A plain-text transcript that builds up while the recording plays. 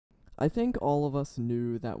I think all of us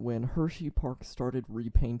knew that when Hersheypark started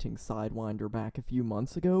repainting Sidewinder back a few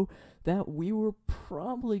months ago, that we were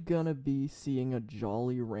probably gonna be seeing a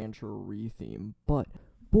Jolly Rancher retheme, but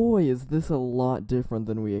boy is this a lot different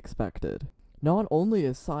than we expected. Not only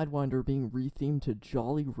is Sidewinder being rethemed to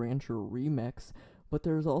Jolly Rancher Remix, but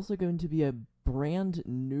there's also going to be a brand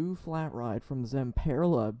new flat ride from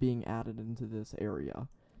Zamperla being added into this area.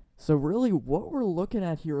 So really, what we're looking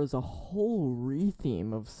at here is a whole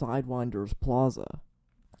retheme of Sidewinder's Plaza.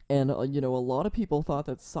 And, a lot of people thought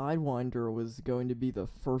that Sidewinder was going to be the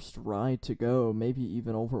first ride to go, maybe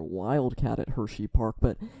even over Wildcat at Hersheypark,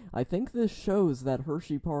 but I think this shows that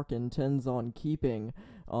Hersheypark intends on keeping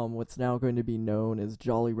what's now going to be known as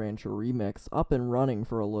Jolly Rancher Remix up and running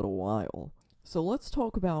for a little while. So let's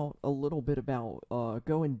talk about a little bit about,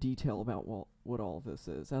 go in detail about what all this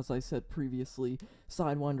is. As I said previously,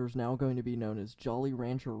 Sidewinder is now going to be known as Jolly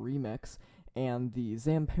Rancher Remix, and the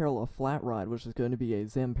Zamperla Flat Ride, which is going to be a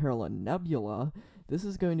Zamperla Nebula, this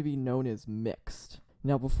is going to be known as Mixed.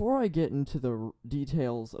 Now, before I get into the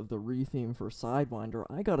details of the retheme for Sidewinder,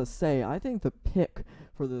 I gotta say, I think the pick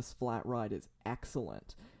for this flat ride is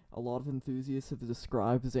excellent. A lot of enthusiasts have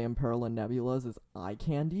described Zamperla Nebulaz as eye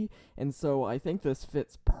candy, and so I think this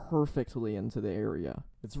fits perfectly into the area.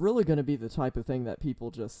 It's really going to be the type of thing that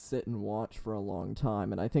people just sit and watch for a long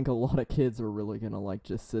time, and I think a lot of kids are really going to like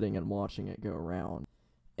just sitting and watching it go around.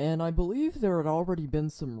 And I believe there had already been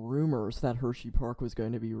some rumors that Hersheypark was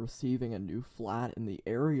going to be receiving a new flat in the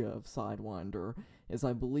area of Sidewinder, as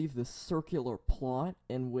I believe the circular plot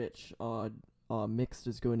in which Mixed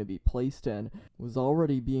is going to be placed in was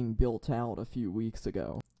already being built out a few weeks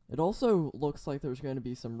ago. It also looks like there's going to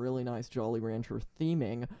be some really nice Jolly Rancher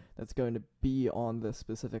theming that's going to be on this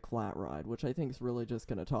specific flat ride, which I think is really just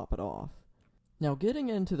going to top it off. Now, getting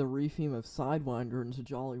into the retheme of Sidewinder into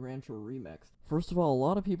Jolly Rancher Remix, first of all, a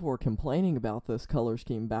lot of people were complaining about this color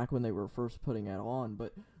scheme back when they were first putting it on,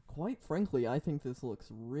 but quite frankly, I think this looks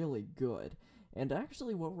really good. And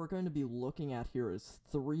actually what we're going to be looking at here is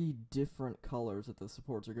 3 different colors that the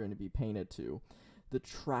supports are going to be painted to. The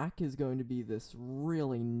track is going to be this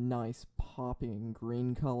really nice popping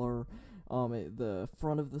green color. The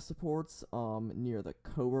front of the supports near the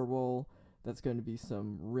Cobra roll, that's going to be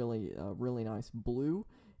some really nice blue.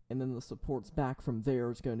 And then the supports back from there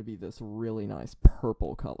is going to be this really nice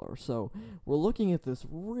purple color. So we're looking at this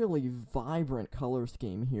really vibrant color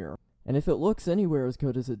scheme here. And if it looks anywhere as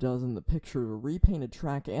good as it does in the picture, the repainted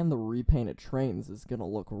track and the repainted trains is going to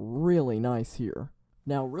look really nice here.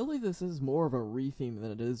 Now, really this is more of a retheme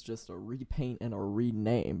than it is just a repaint and a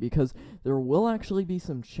rename, because there will actually be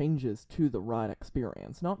some changes to the ride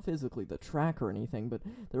experience. Not physically the track or anything, but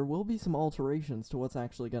there will be some alterations to what's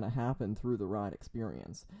actually going to happen through the ride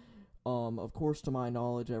experience. Of course, to my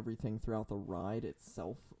knowledge, everything throughout the ride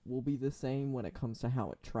itself will be the same when it comes to how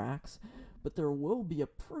it tracks, but there will be a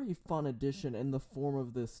pretty fun addition in the form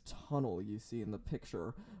of this tunnel you see in the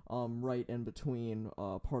picture, right in between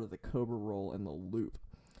part of the Cobra roll and the loop.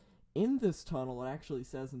 In this tunnel, it actually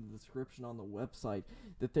says in the description on the website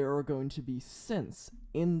that there are going to be scents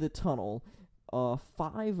in the tunnel,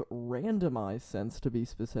 5 randomized scents to be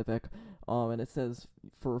specific, and it says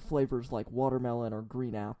for flavors like watermelon or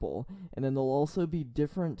green apple, and then there'll also be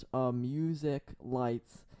different music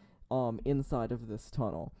lights inside of this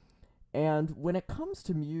tunnel. And when it comes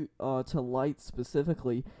to lights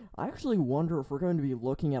specifically, I actually wonder if we're going to be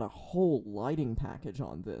looking at a whole lighting package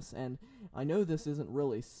on this. And I know this isn't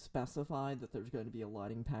really specified that there's going to be a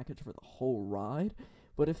lighting package for the whole ride,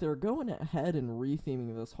 but if they're going ahead and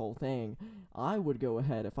retheming this whole thing, I would go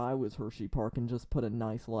ahead if I was Hersheypark and just put a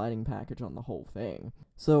nice lighting package on the whole thing.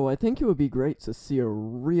 So I think it would be great to see a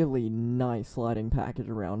really nice lighting package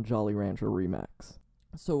around Jolly Rancher Remix.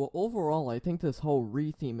 So overall, I think this whole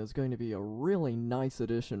retheme is going to be a really nice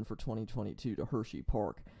addition for 2022 to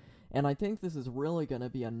Hersheypark. And I think this is really going to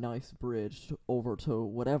be a nice bridge over to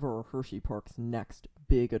whatever Hersheypark's next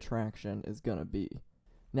big attraction is going to be.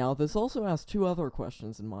 Now, this also asks 2 other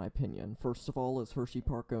questions in my opinion. First of all, is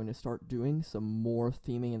Hersheypark going to start doing some more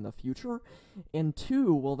theming in the future? And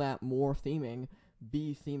 2, will that more theming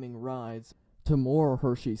be theming rides to more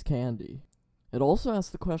Hershey's candy? It also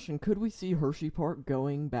asks the question, could we see Hersheypark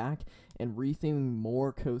going back and retheming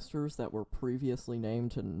more coasters that were previously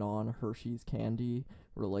named to non-Hershey's candy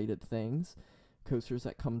related things? Coasters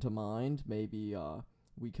that come to mind, maybe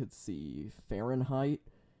we could see Fahrenheit,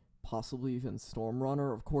 possibly even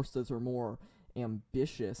Stormrunner. Of course, those are more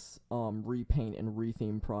ambitious repaint and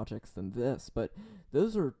retheme projects than this, but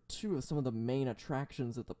those are 2 of some of the main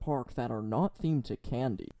attractions at the park that are not themed to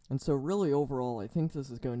candy. And so really overall, I think this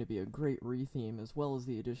is going to be a great retheme, as well as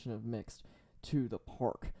the addition of Mixed to the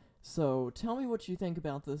park. So tell me what you think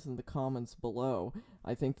about this in the comments below.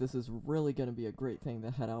 I think this is really going to be a great thing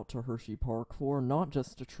to head out to Hersheypark for, not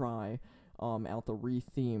just to try out the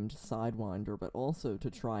rethemed Sidewinder, but also to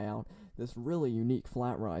try out this really unique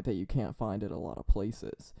flat ride that you can't find at a lot of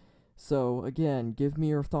places. So again, give me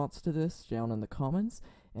your thoughts to this down in the comments,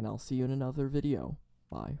 and I'll see you in another video.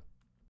 Bye.